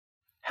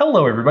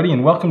Hello everybody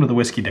and welcome to the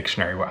Whiskey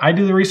Dictionary, where I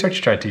do the research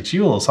to try to teach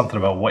you a little something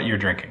about what you're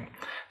drinking.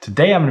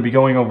 Today I'm going to be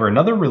going over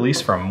another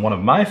release from one of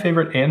my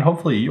favorite and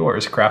hopefully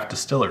yours craft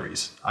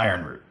distilleries,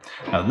 Ironroot.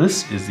 Now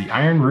this is the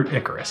Ironroot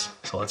Icarus,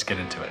 so let's get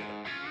into it.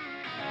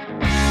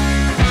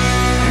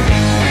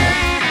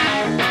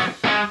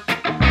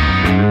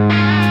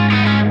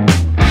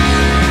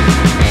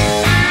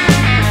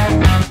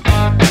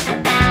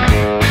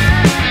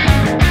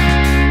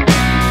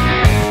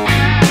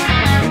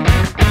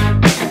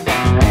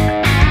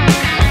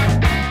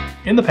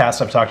 In the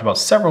past, I've talked about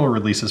several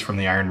releases from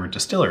the Ironroot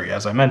distillery.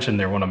 As I mentioned,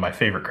 they're one of my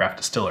favorite craft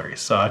distilleries.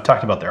 So I've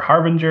talked about their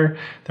Harbinger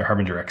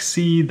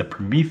XC, the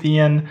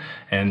Promethean,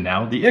 and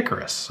now the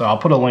Icarus. So I'll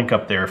put a link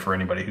up there for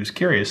anybody who's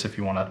curious if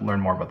you want to learn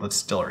more about the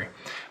distillery.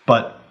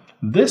 But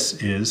this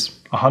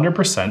is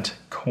 100%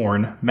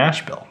 corn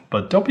mash bill.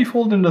 But don't be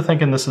fooled into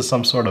thinking this is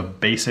some sort of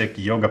basic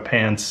yoga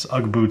pants,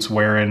 Ugg boots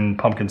wearing,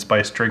 pumpkin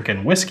spice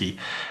drinking whiskey.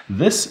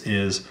 This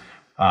is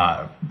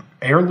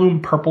heirloom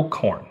purple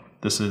corn.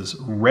 This is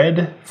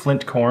red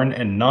flint corn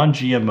and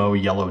non-GMO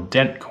yellow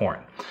dent corn.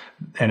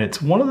 And it's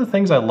one of the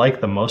things I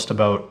like the most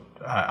about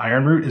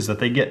Ironroot is that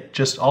they get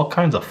just all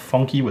kinds of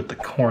funky with the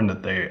corn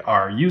that they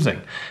are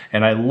using.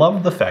 And I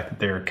love the fact that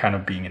they're kind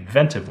of being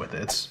inventive with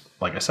it. It's,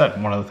 like I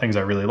said, one of the things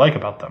I really like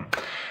about them.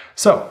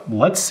 So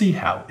let's see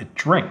how it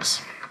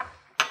drinks.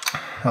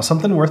 Now,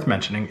 something worth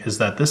mentioning is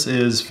that this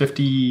is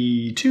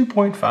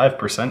 52.5%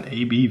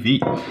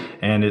 ABV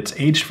and it's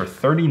aged for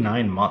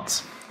 39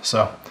 months.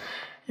 So,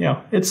 you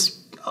know, it's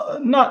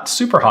not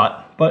super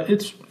hot, but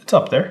it's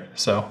up there.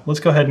 So let's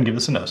go ahead and give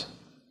this a nose.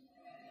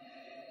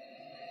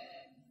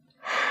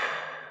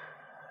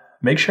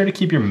 Make sure to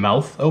keep your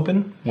mouth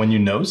open when you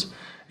nose.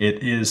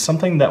 It is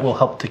something that will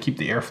help to keep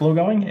the airflow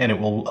going and it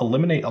will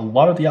eliminate a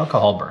lot of the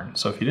alcohol burn.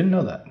 So if you didn't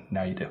know that,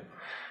 now you do.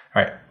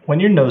 All right, when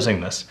you're nosing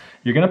this,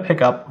 you're gonna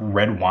pick up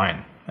red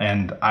wine.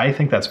 And I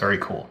think that's very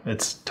cool.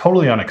 It's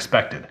totally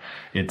unexpected.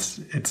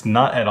 It's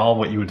not at all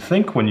what you would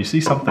think when you see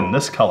something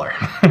this color.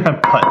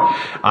 But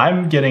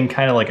I'm getting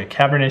kind of like a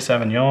Cabernet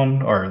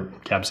Sauvignon or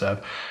Cab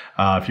Sav,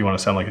 if you want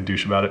to sound like a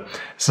douche about it.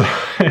 So,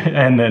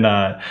 and then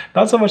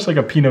not so much like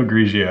a Pinot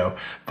Grigio,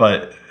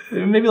 but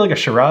maybe like a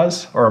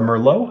Shiraz or a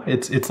Merlot.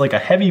 It's like a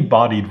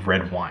heavy-bodied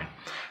red wine.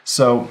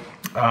 So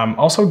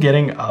also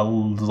getting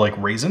like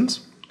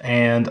raisins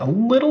and a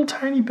little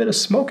tiny bit of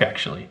smoke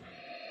actually,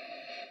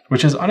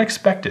 which is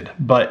unexpected,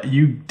 but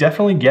you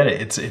definitely get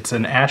it. It's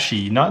an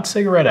ashy, not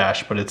cigarette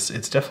ash, but it's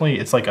definitely,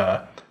 it's like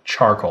a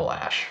charcoal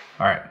ash.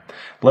 All right,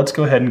 let's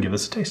go ahead and give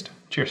this a taste.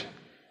 Cheers.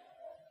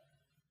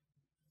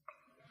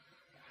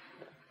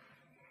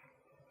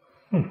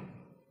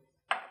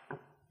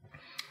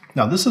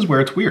 Now this is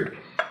where it's weird,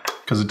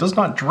 because it does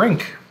not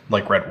drink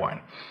like red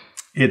wine.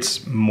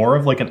 It's more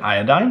of like an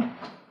iodine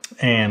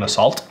and a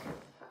salt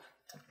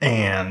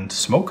and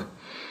smoke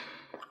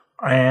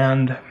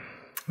and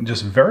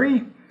just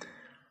very,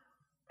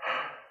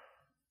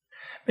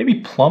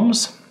 maybe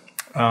plums,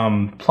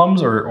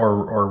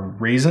 or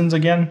raisins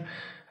again.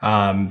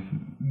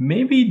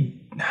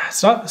 Maybe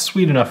it's not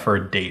sweet enough for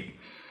a date,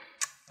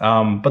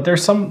 but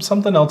there's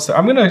something else there.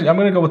 I'm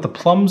gonna go with the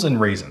plums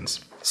and raisins.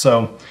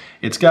 So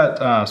it's got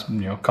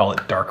call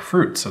it dark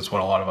fruits. That's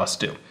what a lot of us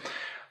do.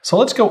 So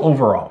let's go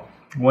overall.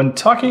 When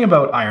talking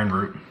about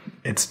Ironroot,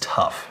 it's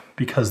tough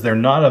because they're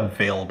not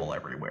available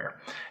everywhere.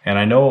 And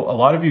I know a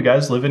lot of you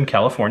guys live in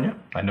California.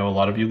 I know a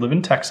lot of you live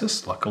in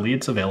Texas. Luckily,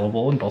 it's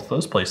available in both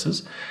those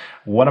places.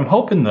 What I'm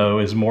hoping, though,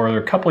 is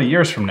a couple of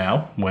years from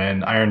now,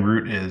 when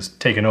Ironroot is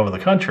taking over the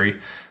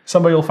country,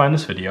 somebody will find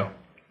this video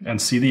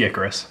and see the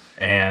Icarus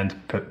and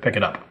pick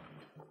it up.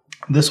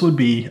 This would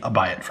be a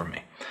buy it from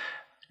me,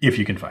 if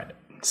you can find it.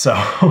 So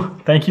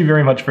thank you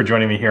very much for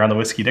joining me here on the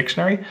Whiskey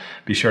Dictionary.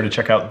 Be sure to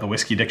check out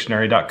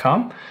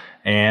thewhiskeydictionary.com,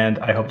 and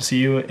I hope to see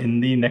you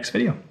in the next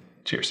video.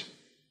 Cheers.